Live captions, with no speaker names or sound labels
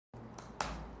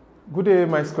Good day,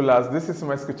 my scholars. This is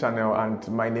my school channel and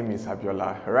my name is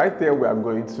Abiola. Right there, we are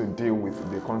going to deal with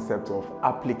the concept of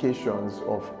applications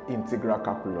of integral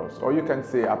calculus, or you can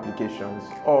say applications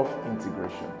of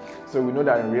integration. So we know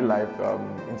that in real life,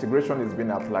 integration is being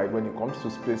applied when it comes to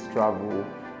space travel,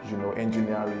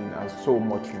 engineering and so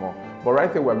much more. But right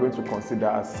here, we are going to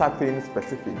consider certain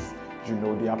specifics,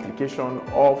 the application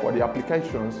of or the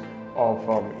applications of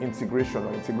integration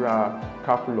or integral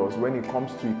calculus when it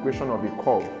comes to equation of a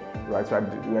curve, right? So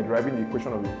we are deriving the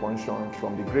equation of a function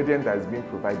from the gradient that is being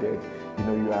provided.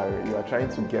 You are trying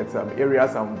to get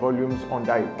areas and volumes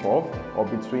under a curve or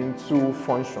between two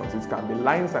functions. It can be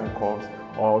lines and curves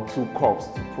or two curves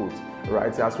to put,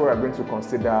 right? That's why we're going to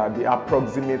consider the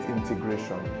approximate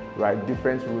integration, right?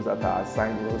 Different rules that are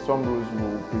assigned. Some rules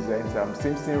will present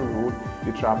Simpson rule,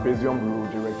 the trapezium rule,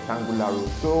 the rectangular rule.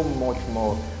 So much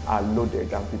more are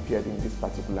loaded and prepared in this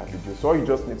particular video. So all you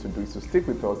just need to do is to stick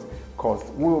with us, because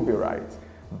we will be right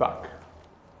back.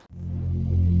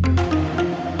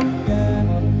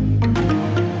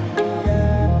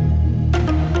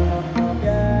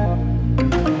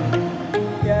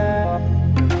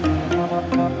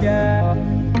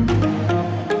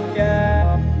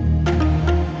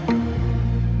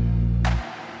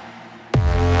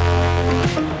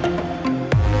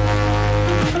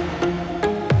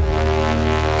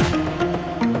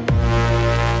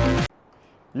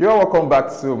 You're welcome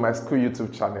back to my school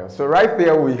YouTube channel. So right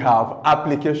there we have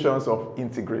applications of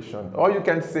integration, or you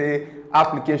can say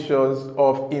applications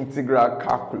of integral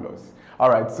calculus. All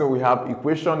right, so we have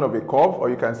equation of a curve, or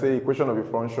you can say equation of a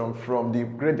function from the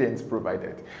gradients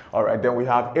provided. All right, then we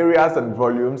have areas and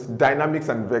volumes, dynamics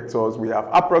and vectors. We have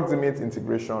approximate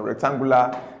integration,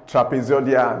 rectangular,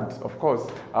 trapezoidal, and of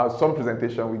course, some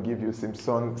presentation will give you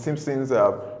Simpson's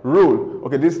rule.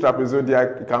 Okay, this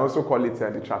trapezoidal, you can also call it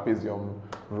the trapezium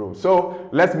rule. So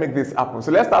let's make this happen. So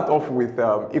let's start off with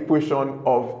equation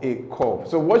of a curve.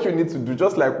 So what you need to do,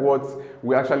 just like what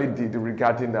we actually did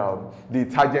regarding the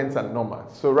tangents and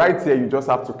normals. So right here, you just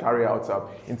have to carry out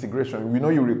integration. We know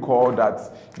you recall that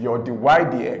your dy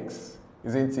dx,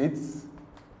 isn't it,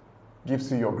 gives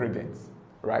you your gradient,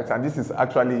 right? And this is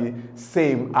actually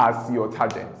same as your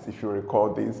tangents, if you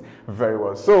recall this very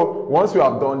well. So once you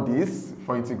have done this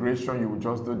for integration, you will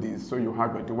just do this. So you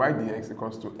have your dy dx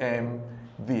equals to m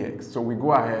dx. So we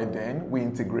go ahead, then we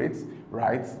integrate,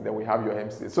 right? Then we have your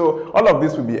MC. So all of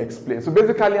this will be explained. So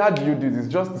basically, how do you do this?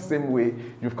 Just the same way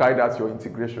you've carried out your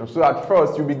integration. So at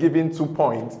first, you'll be given 2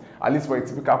 points, at least for a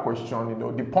typical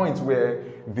question, the point where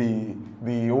the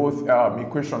whole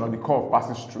equation or the curve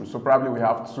passes through. So probably we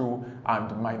have 2 and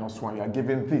 -1. You are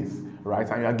given this, right?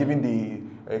 And you are given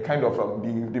the kind of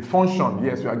the function.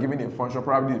 Yes, you are given a function.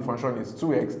 Probably the function is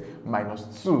 2x minus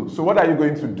 2. So what are you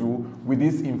going to do with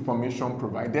this information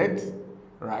provided,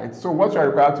 right? So what you are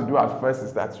required to do at first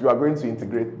is that you are going to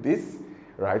integrate this,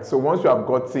 right? So once you have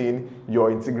gotten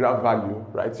your integral value,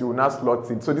 right, you will now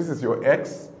slot it. So this is your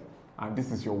x and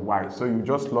this is your y. So you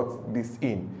just slot this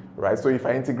in, right? So if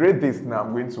I integrate this now,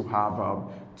 I'm going to have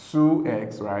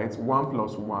 2x, right, 1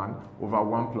 plus 1 over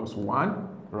 1 plus 1,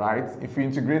 right? If you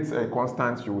integrate a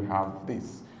constant, you will have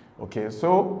this. Okay,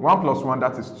 so 1 plus 1,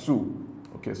 that is 2.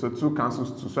 Okay, so 2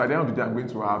 cancels 2. So at the end of the day, I'm going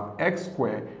to have x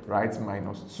squared, right,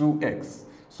 minus 2x.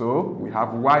 So we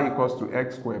have y equals to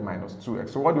x squared minus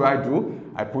 2x. So what do?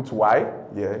 I put y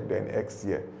here, then x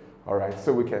here. All right,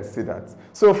 so we can see that.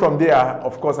 So from there,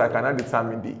 of course, I can now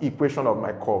determine the equation of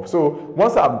my curve. So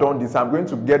once I've done this, I'm going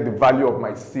to get the value of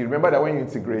my c. Remember that when you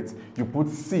integrate, you put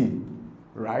c,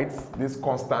 right? This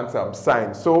constant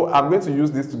sign. So I'm going to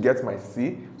use this to get my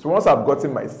c. So once I've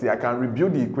gotten my c, I can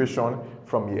rebuild the equation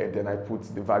from here. Then I put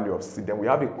the value of c. Then we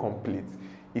have a complete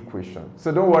equation.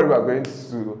 So don't worry, we're going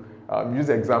to use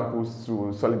examples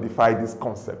to solidify this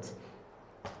concept.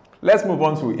 Let's move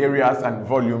on to areas and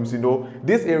volumes.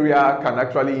 This area can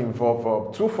actually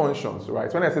involve 2 functions,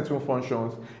 right? When I say 2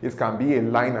 functions, it can be a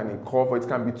line and a curve, or it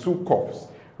can be 2 curves,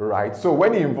 right? So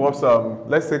when it involves,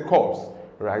 let's say curves,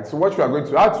 right? So what you are going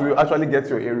to, how to actually get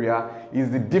your area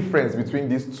is the difference between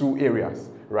these 2 areas,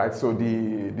 right? So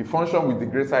the function with the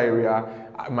greater area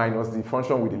minus the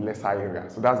function with the lesser area.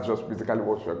 So that's just basically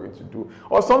what you are going to do.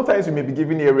 Or sometimes you may be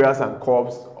given areas and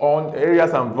curves on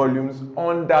areas and volumes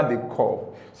under the curve.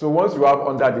 So once you have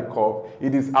under the curve,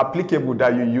 it is applicable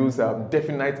that you use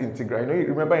definite integral.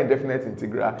 Remember in definite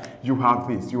integral, you have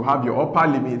this. You have your upper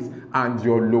limits and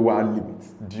your lower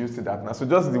limits. Do you see that now? So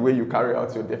just the way you carry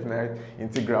out your definite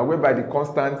integral, whereby the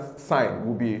constant sign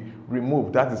will be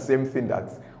removed. That's the same thing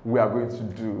that we are going to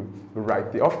do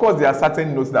right there. Of course, there are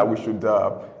certain notes that we should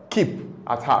keep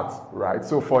at heart, right?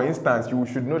 So for instance, you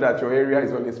should know that your area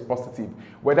is always positive,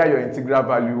 whether your integral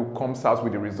value comes out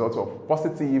with the result of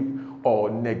positive or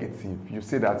negative. You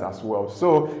say that as well.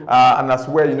 So and as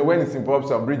well, when it involves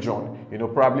some region,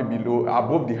 probably below,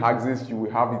 above the axis you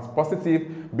will have it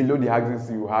positive, below the axis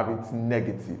you will have it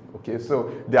negative. Okay,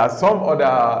 so there are some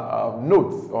other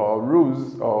notes or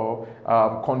rules or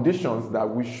conditions that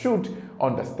we should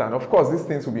understand. Of course, these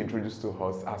things will be introduced to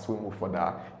us as we move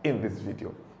further in this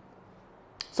video.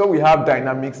 So we have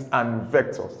dynamics and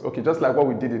vectors, okay, just like what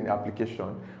we did in the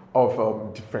application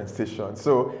of differentiation.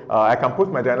 So I can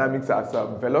put my dynamics as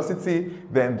velocity,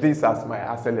 then this as my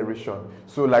acceleration.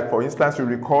 So like for instance, you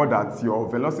recall that your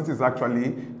velocity is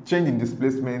actually change in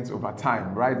displacement over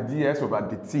time, right? ds over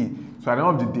dt. So at the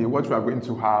end of the day, what you are going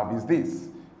to have is this,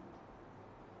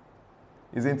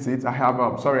 isn't it? I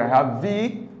have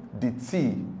v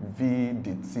dt, v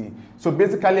dt. So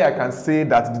basically I can say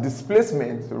that the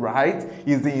displacement, right,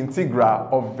 is the integral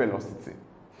of velocity.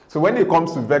 So when it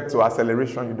comes to vector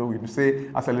acceleration, we say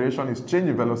acceleration is change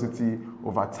in velocity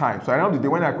over time. So at the end of the day,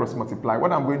 when I cross multiply,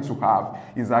 what I'm going to have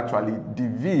is actually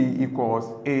dv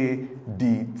equals a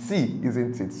dt,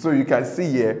 isn't it? So you can see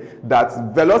here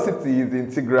that velocity is the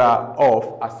integral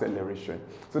of acceleration.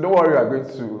 So don't worry, we are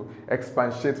going to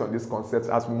expatiate on this concept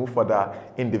as we move further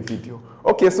in the video.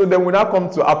 Okay, so then we now come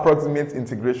to approximate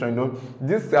integration.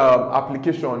 This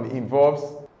application involves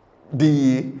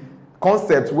the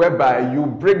concept whereby you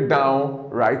break down,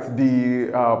 right, the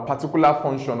particular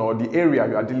function or the area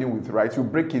you are dealing with, right? You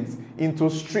break it into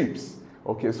strips.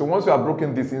 Okay, so once you have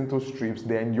broken this into strips,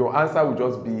 then your answer will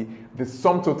just be the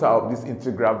sum total of this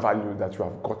integral value that you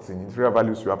have gotten, integral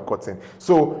values you have gotten.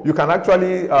 So you can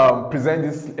actually present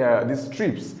these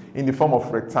strips in the form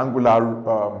of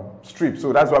rectangular strips.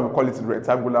 So that's why we call it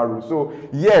rectangular rule. So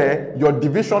yeah, your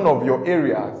division of your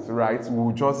areas, right,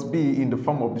 will just be in the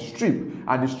form of the strip,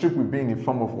 and the strip will be in the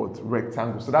form of what?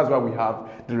 Rectangle. So that's why we have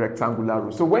the rectangular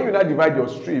rule. So when you now divide your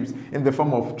strips in the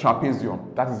form of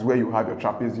trapezium, that is where you have your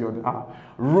trapezium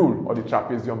rule or the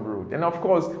trapezium rule. And of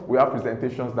course, we have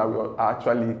presentations that will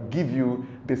actually give you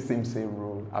the same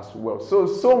rule as well.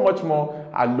 So much more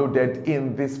are loaded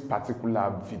in this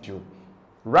particular video.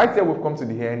 Right here, we've come to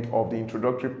the end of the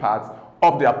introductory part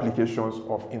of the applications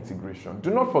of integration. Do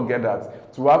not forget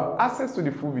that to have access to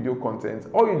the full video content,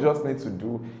 all you just need to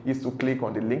do is to click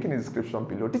on the link in the description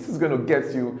below. This is going to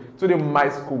get you to the My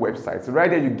School website.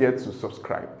 Right there, you get to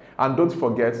subscribe. And don't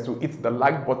forget to hit the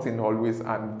like button always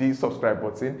and the subscribe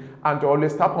button, and to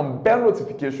always tap on bell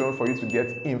notification for you to get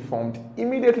informed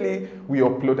immediately we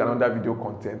upload another video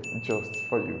content just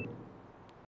for you.